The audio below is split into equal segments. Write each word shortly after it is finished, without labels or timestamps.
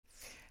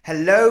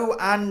Hello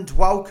and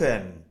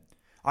welcome.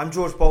 I'm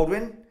George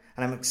Baldwin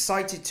and I'm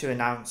excited to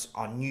announce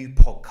our new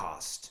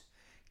podcast,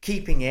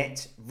 Keeping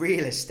It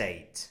Real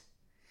Estate.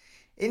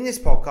 In this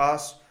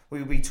podcast, we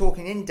will be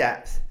talking in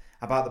depth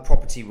about the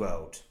property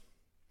world,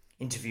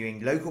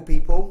 interviewing local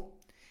people,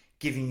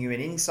 giving you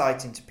an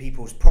insight into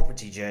people's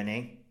property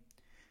journey,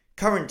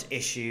 current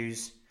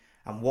issues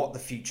and what the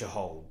future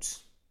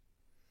holds.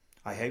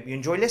 I hope you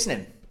enjoy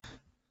listening.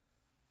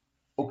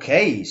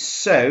 Okay,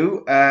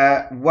 so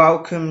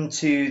welcome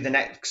to the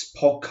next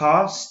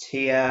podcast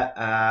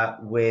here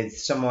with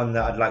someone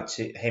that I'd like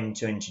him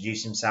to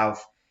introduce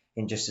himself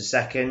in just a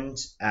second.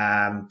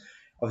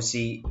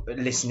 Obviously,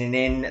 listening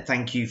in,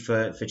 thank you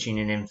for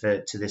tuning in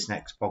to this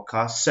next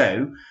podcast.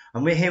 So,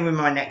 and we're here with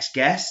my next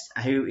guest,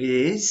 who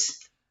is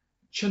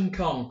Chun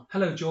Kong.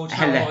 Hello, George.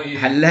 How are you?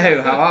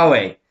 Hello, how are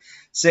we?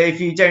 So, if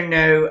you don't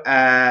know,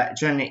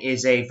 Chun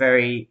is a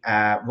very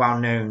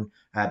well-known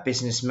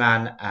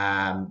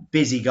businessman,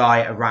 busy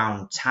guy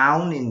around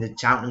town in the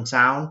Cheltenham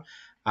town,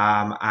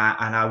 and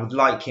I would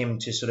like him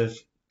to sort of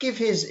give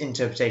his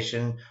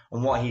interpretation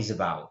on what he's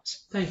about.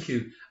 Thank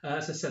you.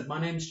 As I said,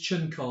 my name is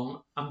Chun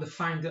Kong. I'm the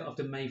founder of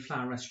the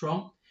Mayflower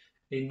restaurant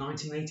in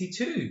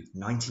 1982.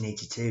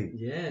 1982.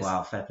 Yes.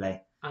 Wow, fair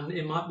play. And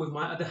with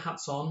my other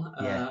hats on,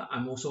 Yeah.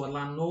 I'm also a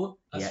landlord,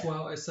 as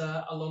well as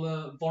a lot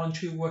of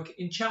voluntary work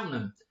in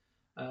Cheltenham.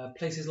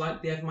 Places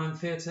like the Everman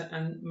Theatre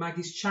and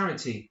Maggie's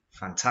Charity.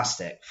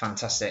 Fantastic.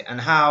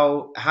 And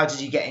how did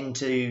you get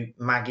into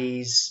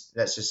Maggie's?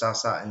 Let's just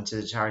ask that, into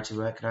the charity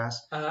work, could I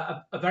ask?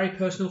 A very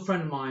personal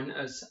friend of mine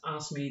has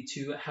asked me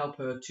to help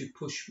her to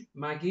push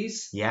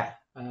Maggie's. Yeah.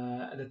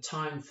 At the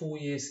time, 4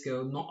 years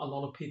ago, not a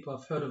lot of people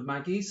have heard of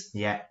Maggie's.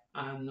 Yeah.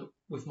 And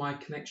with my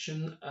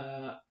connection,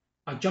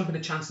 I jump in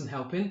a chance in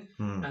helping.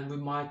 And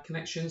with my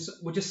connections,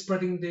 we're just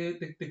spreading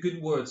the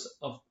good words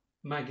of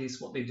Maggie's,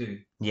 what they do.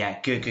 Yeah,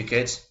 good.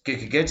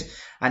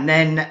 And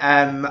then,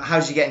 how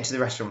did you get into the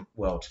restaurant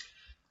world?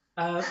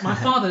 My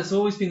father's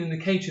always been in the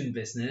catering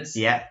business.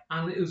 Yeah.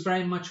 And it was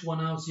very much when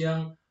I was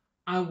young,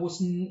 I was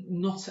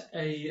not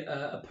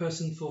a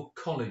person for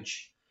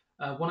college.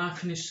 When I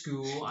finished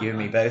school, You and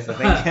me both, I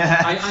think.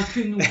 I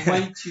couldn't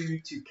wait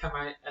to come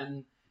out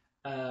and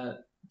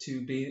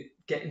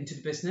get into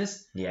the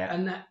business. Yeah.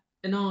 And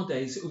in our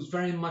days, it was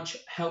very much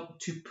help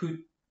to put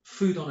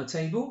food on a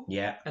table.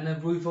 Yeah. And a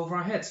roof over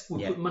our heads.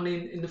 We put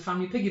money in the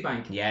family piggy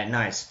bank. Yeah,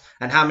 nice.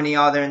 And how many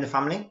are there in the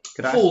family?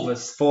 Four of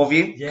us. 4 of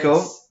you? Yes.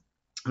 Cool.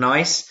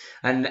 Nice.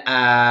 And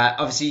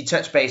obviously you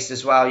touch base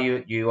as well.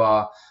 You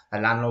are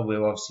a landlord.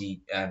 We're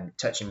obviously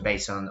touching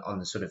base on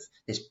the sort of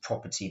this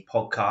property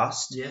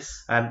podcast.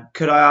 Yes.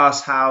 Could I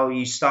ask how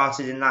you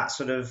started in that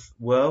sort of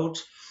world?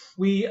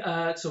 We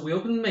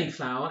opened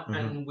Mayflower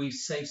and we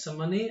saved some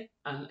money,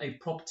 and a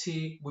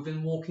property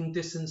within walking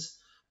distance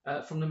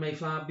from the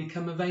Mayflower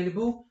become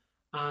available.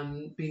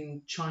 And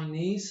being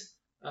Chinese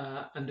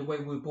and the way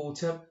we were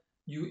brought up,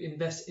 you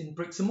invest in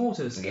bricks and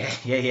mortars.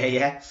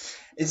 Yeah.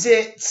 Is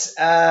it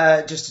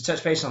just to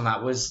touch base on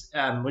that? Was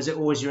it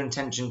always your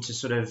intention to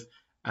sort of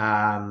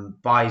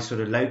buy sort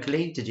of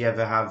locally? Did you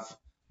ever have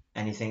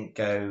anything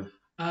go?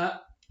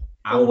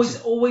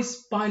 Always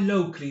buy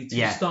locally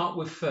to start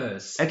with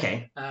first.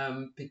 Okay.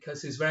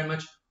 Because it's very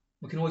much,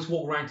 we can always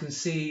walk around and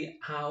see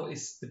how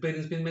the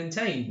building's been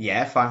maintained.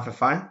 Yeah,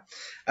 fine.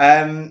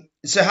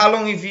 So how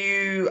long have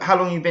you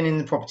been in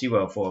the property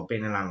world for,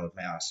 being a landlord,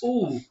 may I ask?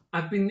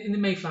 I've been in the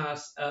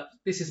Mayflowers.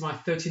 This is my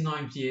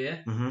 39th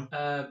year.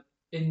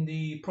 In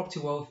the property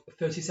world,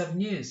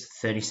 37 years.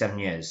 37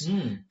 years.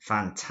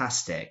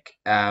 Fantastic.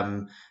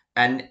 And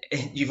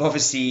you've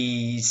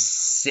obviously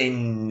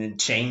seen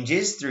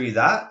changes through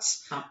that.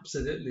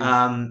 Absolutely.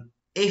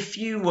 If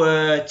you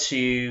were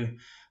to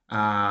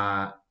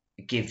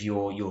give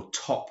your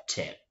top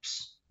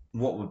tips,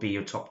 what would be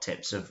your top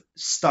tips of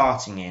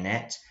starting in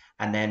it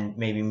and then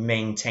maybe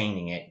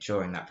maintaining it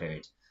during that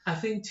period? I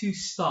think to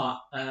start,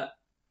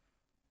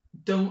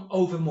 don't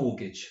over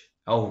mortgage.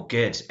 Oh,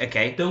 good.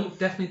 Okay.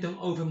 Definitely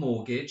don't over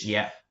mortgage.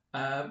 Yeah.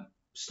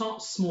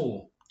 Start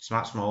small.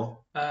 Start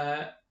small.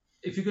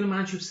 If you're going to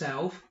manage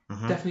yourself,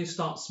 definitely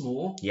start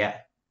small. Yeah.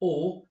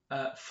 Or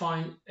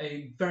find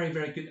a very,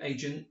 very good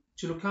agent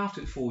to look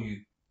after it for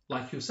you,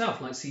 like yourself,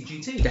 like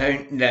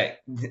CGT. No,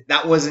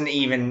 that wasn't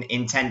even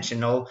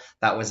intentional.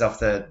 That was off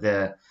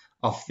the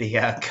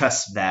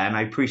cusp there, and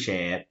I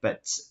appreciate it.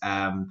 But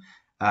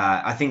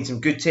I think some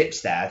good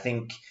tips there. I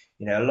think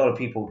a lot of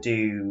people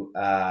do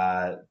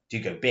go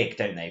big,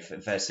 don't they?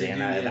 Firstly, They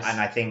do, and yes.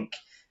 I think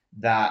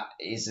that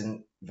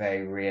isn't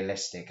very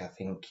realistic. I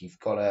think you've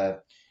got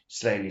to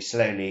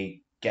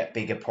slowly get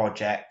bigger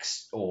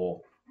projects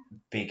or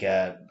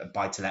bigger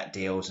buy-to-let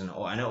deals and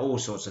all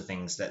sorts of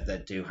things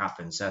that do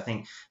happen. So I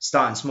think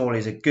starting small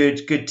is a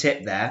good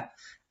tip there.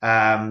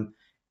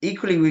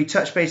 Equally, we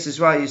touched base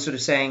as well. You're sort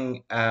of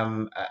saying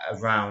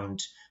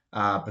around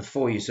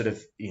before you sort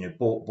of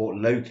bought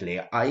locally.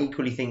 I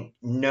equally think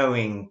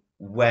knowing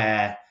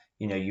where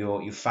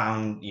you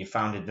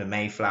founded the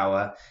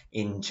Mayflower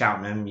in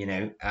Cheltenham,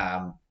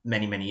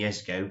 many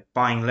years ago,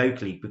 buying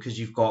locally because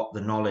you've got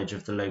the knowledge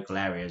of the local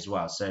area as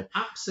well. So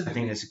Absolutely. I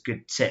think that's a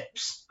good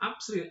tips.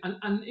 Absolutely.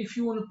 And if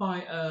you want to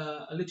buy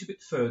a little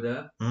bit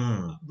further,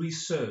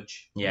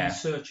 research. Yeah.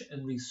 Research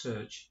and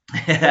research.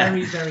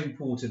 Very, very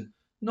important.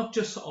 Not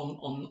just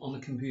on the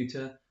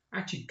computer.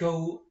 Actually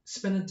go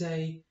spend a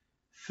day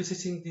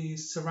visiting the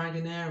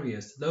surrounding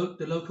areas,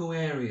 the local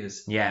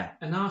areas. Yeah.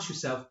 And ask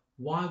yourself,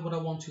 why would I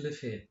want to live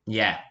here?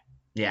 Yeah.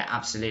 Yeah,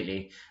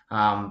 absolutely.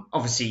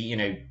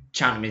 Obviously,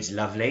 Cheltenham is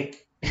lovely.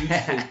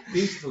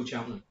 Beautiful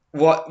Cheltenham.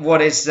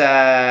 What's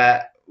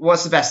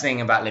the best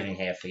thing about living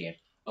here for you?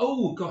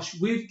 Oh gosh,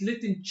 we've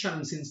lived in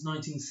Cheltenham since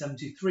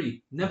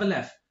 1973. Never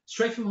left.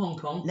 Straight from Hong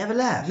Kong. Never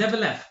left. Never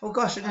left. Oh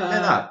gosh, I didn't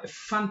know that. A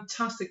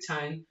fantastic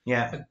town.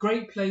 Yeah. A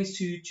great place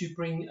to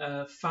bring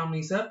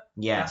families up.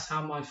 Yeah. That's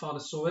how my father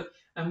saw it,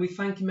 and we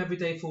thank him every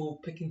day for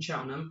picking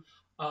Cheltenham.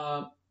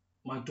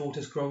 My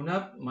daughter's grown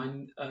up. My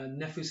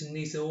nephews and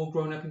nieces are all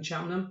grown up in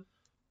Cheltenham.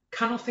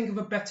 Cannot think of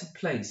a better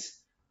place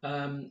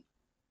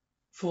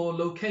for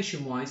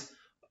location-wise.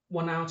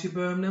 1 hour to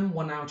Birmingham,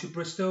 1 hour to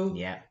Bristol,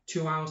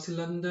 2 hours to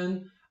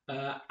London,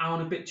 hour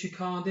and a bit to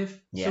Cardiff.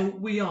 Yeah. So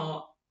we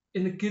are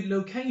in a good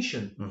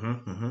location.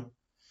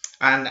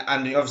 And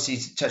obviously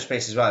to touch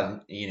base as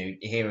well,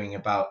 hearing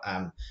about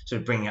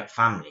sort of bringing up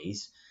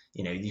families,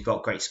 you've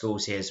got great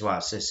schools here as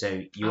well.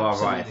 So you are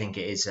right. I think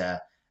it is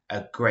a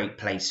great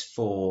place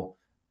for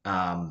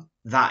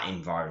that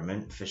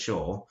environment for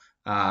sure.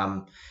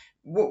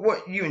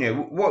 What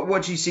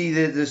do you see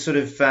the sort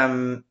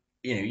of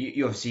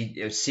you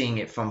obviously seeing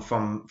it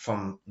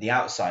from the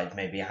outside,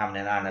 maybe having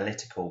an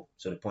analytical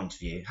sort of point of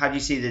view. How do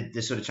you see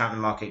the sort of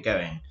Cheltenham market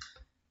going?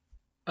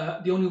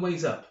 The only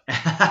way's up.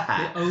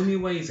 The only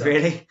way's up.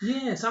 Really?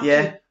 Yes, absolutely.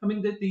 Yeah. I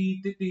mean,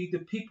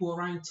 the people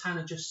around town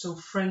are just so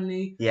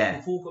friendly. Yeah.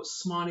 They've all got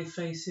smiley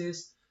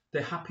faces.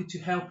 They're happy to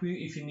help you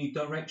if you need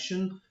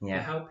direction.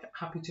 Yeah. They're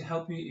happy to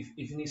help you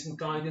if you need some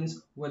guidance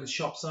where the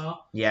shops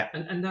are. Yeah.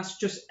 And that's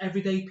just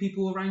everyday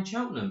people around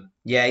Cheltenham.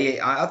 Yeah,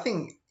 yeah. I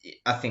think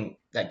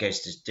that goes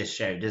to just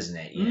show, doesn't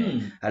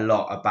it? A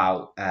lot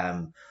about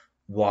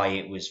why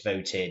it was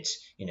voted,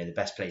 the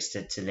best place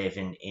to live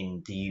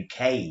in the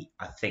UK.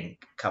 I think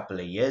a couple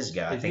of years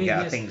ago. I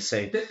think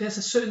so. There's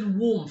a certain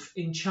warmth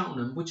in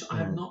Cheltenham which I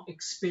have not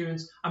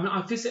experienced. I mean,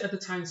 I visit other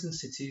towns and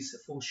cities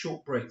for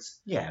short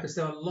breaks. Yeah. Because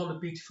there are a lot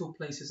of beautiful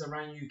places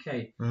around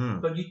UK,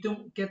 but you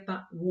don't get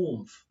that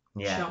warmth.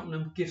 Yeah.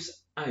 Cheltenham gives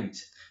out.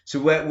 So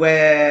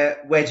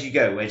where do you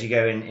go? Where do you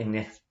go in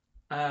the?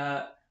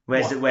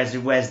 Where's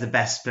the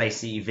best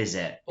place that you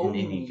visit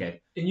in UK?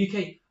 In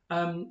UK.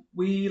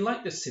 We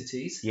like the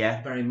cities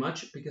very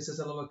much because there's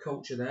a lot of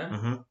culture there.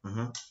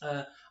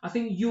 I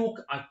think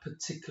York I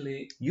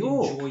particularly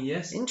enjoy.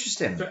 Yes,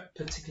 interesting.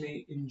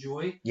 Particularly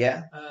enjoy.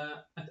 Yeah.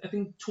 I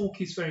think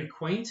Torquay is very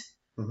quaint,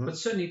 but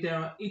certainly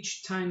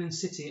each town and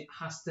city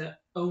has their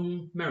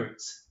own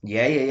merits.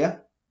 Yeah.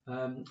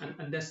 And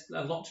there's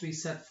a lot to be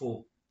said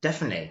for.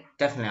 Definitely.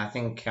 I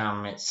think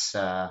it's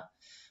like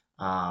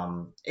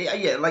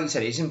you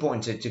said, it's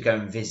important to go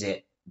and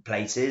visit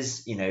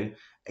places.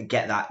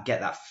 Get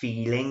that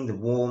feeling, the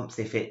warmth,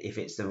 if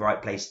it's the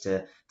right place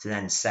to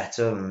then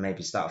settle and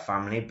maybe start a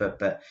family.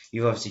 But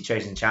you've obviously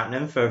chosen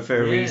Cheltenham for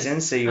a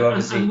reason. So you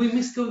obviously and we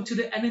missed going to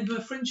the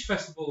Edinburgh Fringe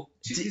Festival.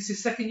 This is the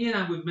second year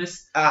now we've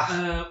missed.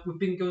 We've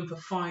been going for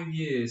 5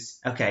 years.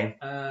 Okay.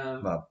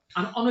 And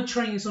on a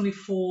train it's only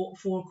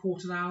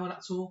 4.25 hours.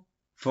 That's all.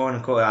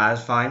 4.25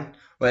 hours, fine.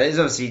 Well, there's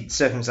obviously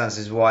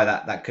circumstances why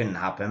that couldn't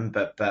happen,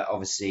 but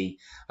obviously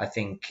I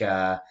think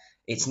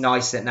it's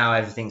nice that now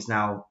everything's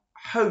now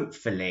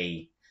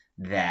hopefully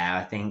there.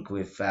 I think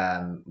with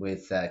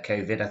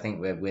COVID, I think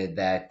we're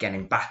there,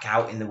 getting back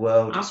out in the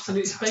world.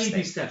 Absolutely, it's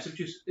baby steps,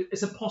 which is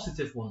it's a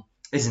positive one,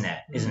 isn't it?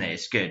 Isn't it?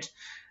 It's good.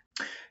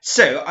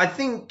 So I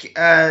think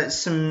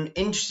some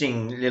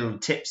interesting little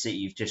tips that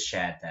you've just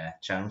shared there,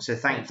 Chung. So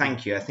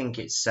thank you. I think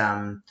it's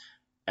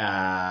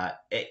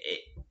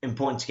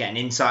important to get an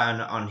insight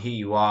on who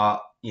you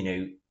are.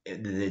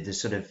 The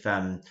sort of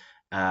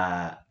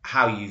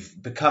how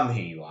you've become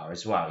who you are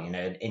as well, in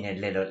a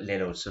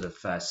little sort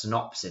of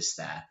synopsis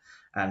there.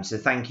 So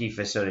thank you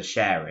for sort of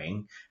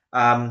sharing.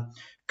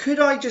 Could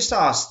I just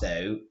ask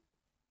though,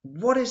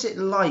 what is it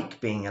like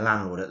being a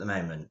landlord at the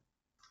moment?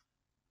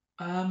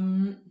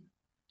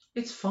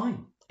 It's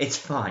fine. It's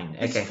fine.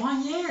 Okay. It's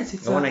fine.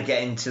 Yes. I want to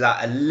get into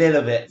that a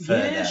little bit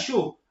further. Yeah,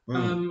 sure.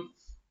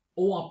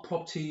 All our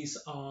properties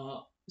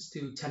are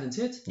still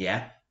tenanted.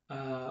 Yeah.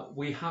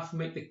 We have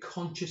made the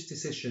conscious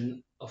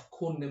decision of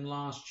calling them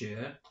last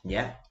year.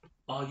 Yeah.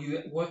 Are you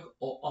at work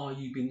or are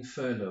you being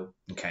furloughed?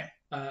 Okay.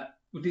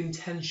 With the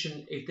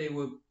intention, if they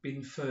were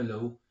being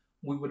furloughed,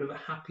 we would have been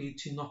happy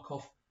to knock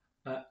off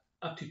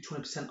up to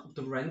 20% of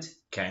the rent.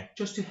 Okay.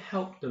 Just to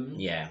help them.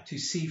 Yeah. To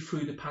see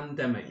through the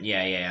pandemic.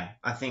 Yeah.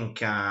 I think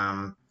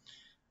the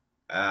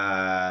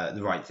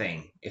right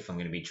thing, if I'm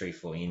going to be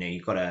truthful,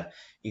 you've got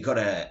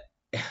to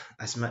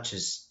as much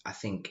as I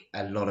think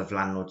a lot of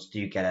landlords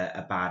do get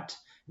a bad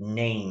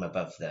name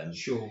above them,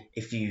 Sure.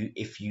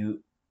 if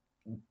you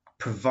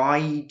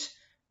provide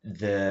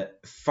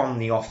from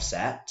the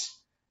offset,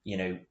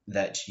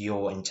 that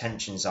your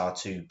intentions are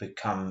to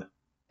become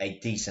a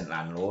decent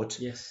landlord,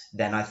 Yes.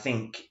 then I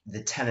think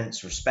the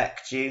tenants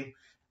respect you,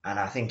 and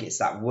I think it's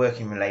that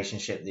working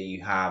relationship that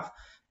you have.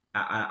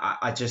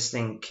 I just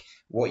think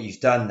what you've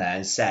done there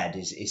and said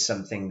is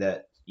something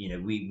that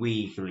we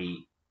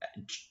equally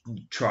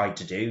tried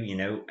to do.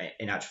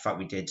 In actual fact,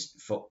 we did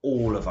for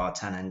all of our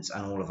tenants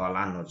and all of our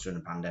landlords during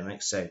the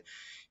pandemic. So,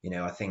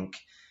 I think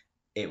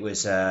it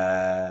was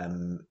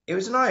an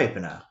eye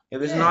opener. It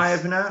was an eye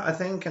opener, I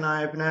think,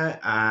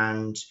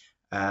 and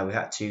we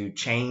had to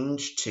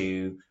change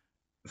to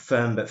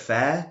firm but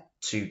fair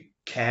to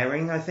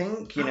caring. I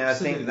think I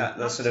think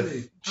that sort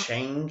of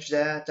change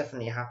there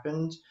definitely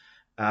happened.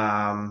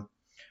 I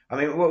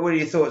mean, what are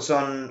your thoughts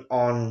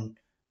on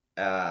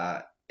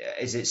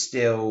is it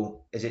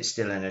still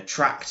an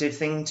attractive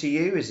thing to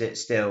you? Is it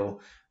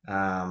still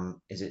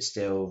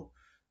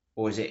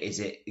or is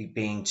it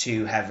being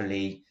too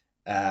heavily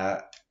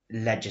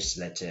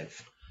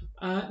legislative?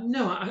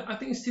 No, I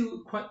think it's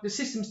still the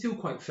system's still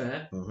quite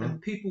fair, Mm-hmm.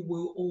 and people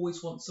will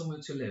always want somewhere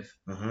to live.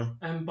 Mm-hmm.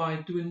 And by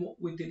doing what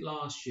we did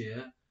last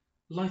year,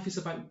 life is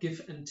about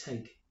give and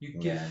take. You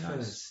give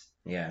first.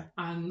 Yeah.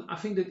 And I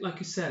think that, like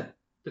you said,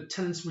 the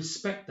tenants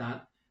respect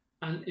that,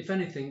 and if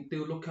anything,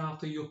 they'll look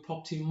after your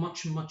property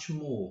much, much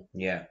more.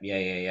 Yeah.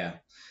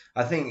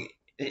 I think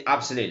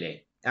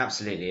absolutely.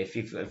 If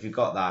you've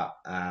got that,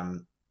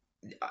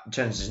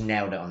 Jones just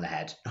nailed it on the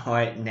head.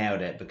 I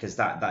nailed it, because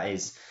that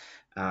is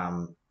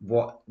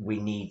what we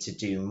need to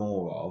do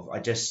more of. I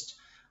just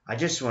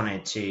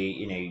wanted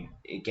to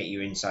get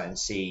your insight and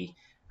see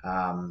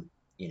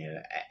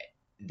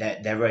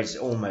that there is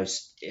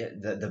almost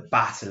the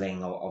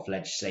battling of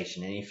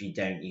legislation, and if you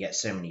don't, you get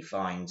so many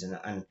fines,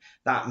 and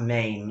that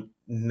may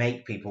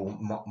make people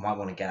might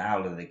want to get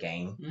out of the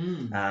game,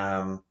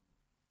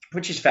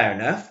 which is fair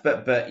enough.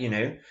 But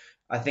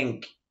I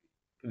think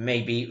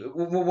maybe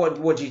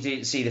what do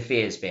you see the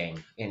fears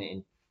being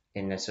in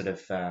the sort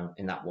of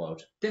in that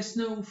world? There's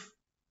no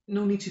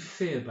need to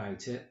fear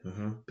about it,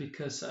 Mm-hmm.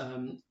 because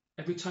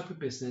every type of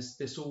business,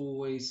 there's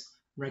always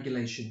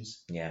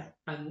regulations. Yeah.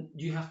 And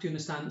you have to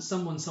understand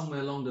someone somewhere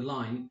along the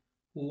line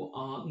who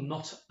are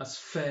not as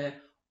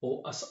fair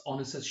or as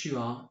honest as you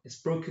are has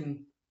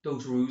broken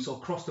those rules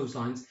or crossed those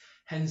lines.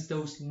 Hence,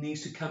 those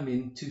needs to come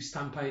in to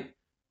stamp out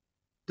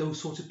those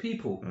sorts of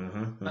people.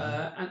 Mm-hmm.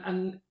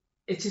 And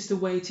it is the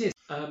way it is.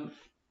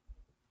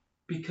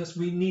 Because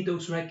we need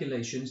those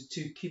regulations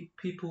to keep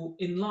people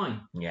in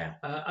line. Yeah.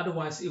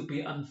 Otherwise, it will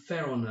be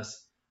unfair on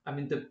us. I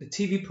mean, the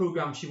TV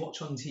programs you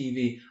watch on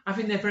TV, I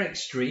think they're very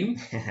extreme,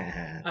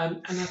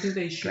 and I think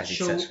they should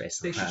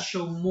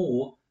show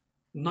more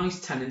nice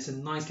tenants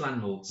and nice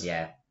landlords.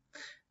 Yeah.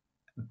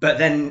 But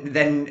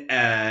then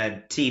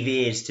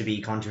TV is to be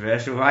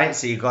controversial, right?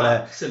 So you've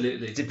got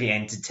to be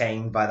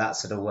entertained by that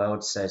sort of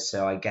world.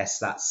 So I guess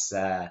that's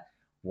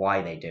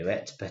why they do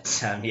it. But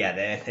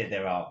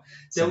there are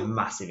some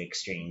massive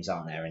extremes,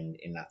 aren't there,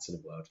 in that sort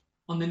of world.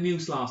 On the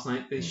news last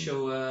night, they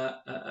show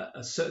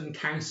a certain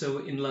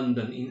council in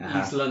London, in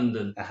East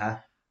London.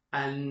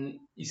 And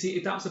you see,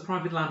 if that was a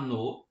private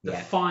landlord, the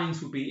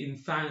fines would be in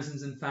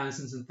thousands and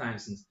thousands and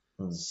thousands.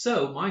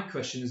 So my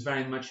question is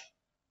very much,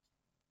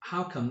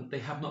 how come they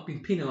have not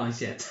been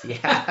penalised yet? Yeah.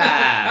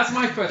 That's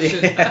my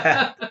question.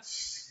 Yeah.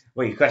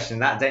 Well, you question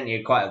that, don't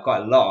you? Quite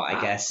a lot,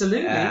 I guess.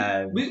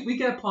 Absolutely. We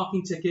get a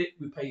parking ticket,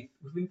 we pay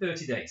within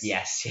 30 days.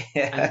 Yes.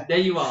 And there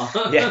you are.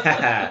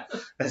 Yeah.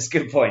 That's a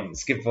good point.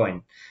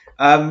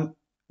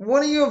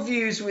 What are your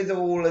views with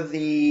all of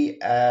the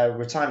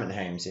retirement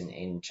homes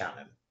in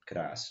Cheltenham, could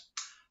I ask?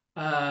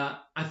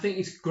 I think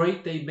it's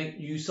great they make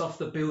use of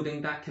the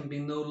building that can be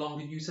no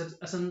longer used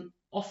as an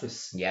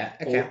office. Yeah,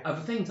 okay. Or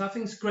other things. I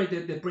think it's great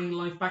that they bring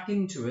life back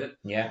into it.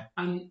 Yeah.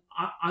 And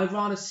I'd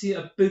rather see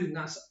a building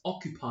that's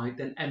occupied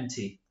than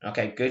empty.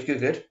 Okay,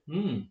 good.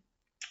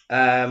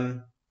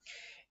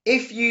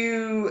 If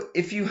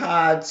you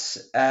had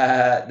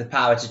the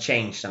power to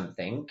change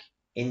something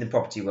in the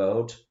property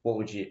world, what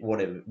would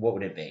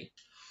it be?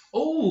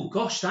 Oh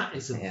gosh, that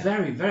is a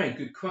very, very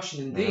good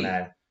question indeed.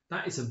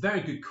 That is a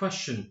very good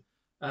question.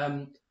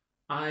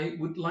 I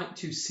would like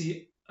to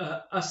see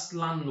us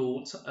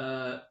landlords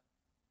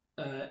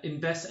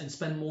invest and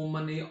spend more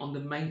money on the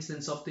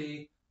maintenance of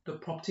the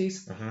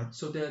properties,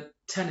 so the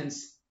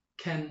tenants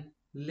can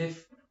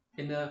live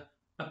in a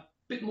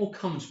bit more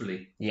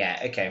comfortably. Yeah,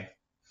 okay.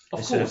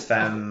 Of course,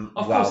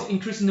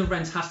 increasing the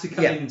rent has to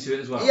come into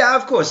it as well. Yeah,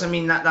 of course. I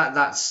mean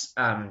that's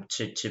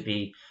to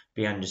be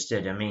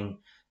understood. I mean,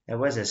 there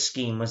was a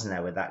scheme, wasn't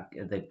there, with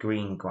the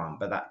green grant,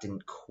 but that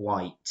didn't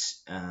quite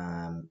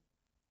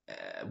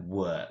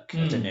work.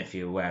 I don't know if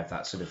you're aware of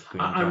that sort of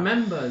green grant. I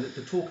remember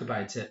the talk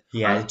about it.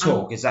 Yeah, the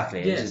talk,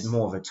 exactly. Yes. It was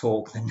more of a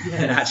talk than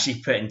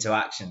actually put into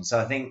action. So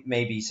I think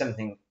maybe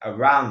something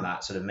around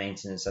that sort of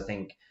maintenance, I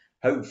think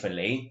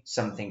hopefully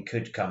something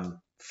could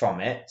come from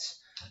it.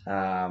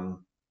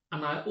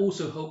 And I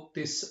also hope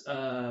this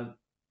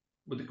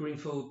with the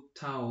Greenfield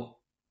Tower,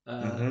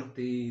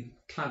 the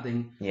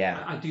cladding.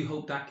 Yeah. I do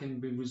hope that can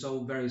be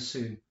resolved very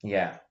soon.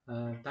 Yeah.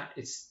 That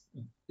it's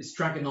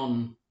dragging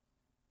on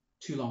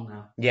too long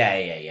now. Yeah.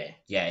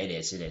 It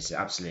is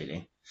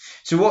absolutely.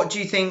 So, what do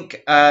you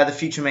think the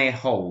future may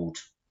hold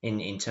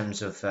in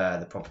terms of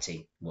the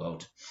property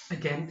world?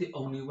 Again, the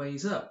only way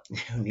is up.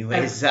 The only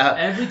way is up.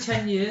 Every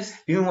 10 years.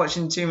 You've been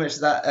watching too much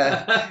of that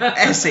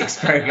Essex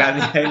program.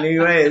 The only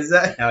way is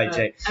up. No, I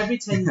joke. Every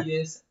 10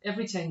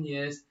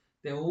 years,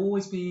 there will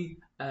always be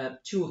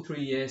 2 or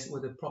 3 years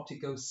where the property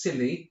goes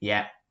silly.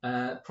 Yeah.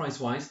 Price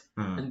wise,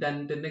 and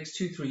then the next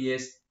 2-3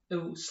 years it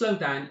will slow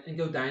down and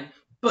go down.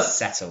 But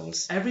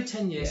settles. Every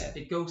 10 years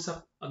it goes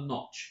up a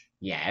notch.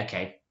 Yeah.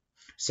 Okay.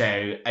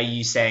 So, are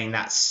you saying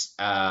that's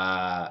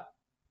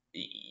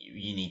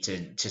you need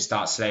to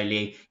start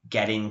slowly,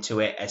 get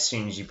into it as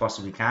soon as you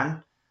possibly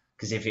can?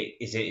 Because if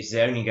it is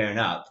only going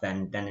up,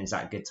 then is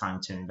that a good time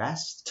to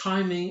invest?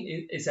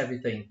 Timing is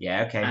everything.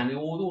 Yeah, okay. And it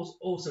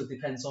also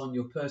depends on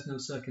your personal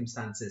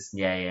circumstances.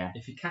 Yeah.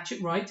 If you catch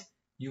it right,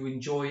 you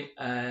enjoy.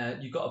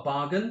 You got a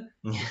bargain.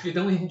 Yeah. If you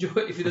don't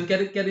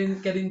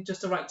get in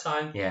just the right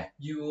time,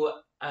 you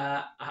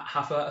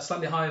have a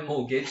slightly higher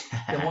mortgage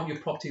than what your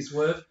property's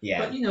worth.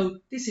 Yeah. But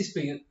this has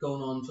been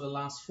going on for the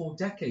last 4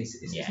 decades.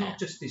 It's not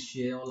just this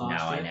year or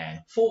last year. I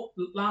know.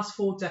 Last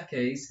 4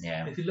 decades.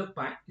 Yeah. If you look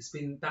back, it's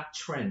been that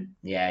trend.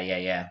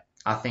 Yeah.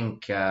 I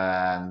think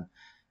a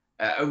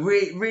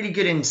really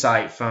good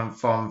insight from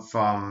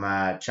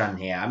Chun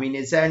here. I mean,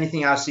 is there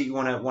anything else that you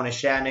want to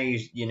share? I know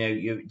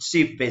you're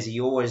super busy.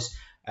 You always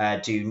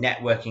do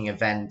networking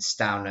events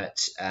down at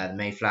the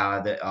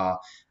Mayflower that are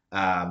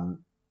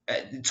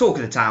talk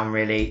of the town,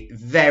 really.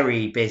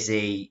 Very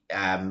busy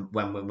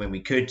when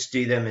we could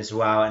do them as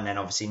well, and then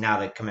obviously now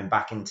they're coming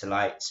back into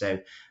light, so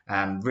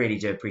really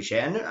do appreciate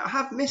it. And I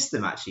have missed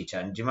them actually,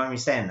 Chun. Do you mind me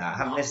saying that? I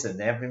have missed them.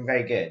 They have been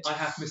very good. I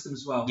have missed them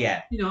as well.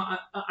 Yeah.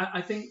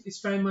 I think it's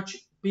very much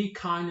be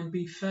kind and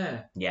be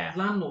fair. Yeah.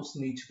 Landlords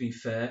need to be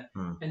fair,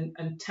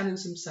 and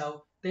tenants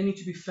themselves, they need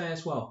to be fair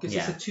as well, because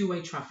it's a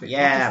two-way traffic,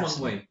 not just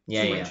one way.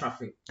 Two-way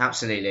traffic.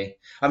 Absolutely.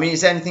 I mean, is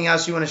there anything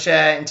else you want to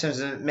share in terms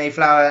of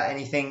Mayflower?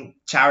 Anything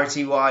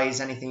charity-wise?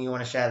 Anything you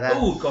want to share there?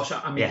 Oh gosh,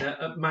 I mean,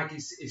 Maggie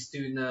is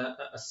doing a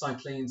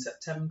cycling in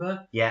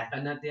September. Yeah.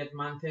 And at the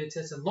Man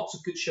Theatres, and lots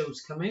of good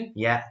shows coming.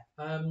 Yeah.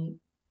 And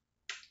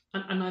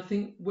I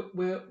think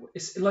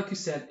it's like you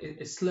said,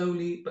 it's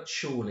slowly but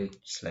surely.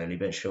 Slowly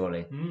but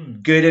surely.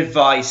 Good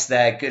advice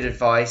there. Good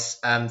advice.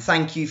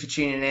 Thank you for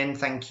tuning in.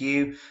 Thank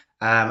you.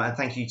 And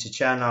thank you to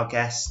Chun, our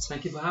guest.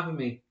 Thank you for having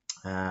me.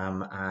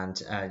 And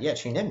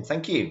tune in.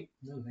 Thank you.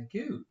 No, thank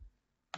you.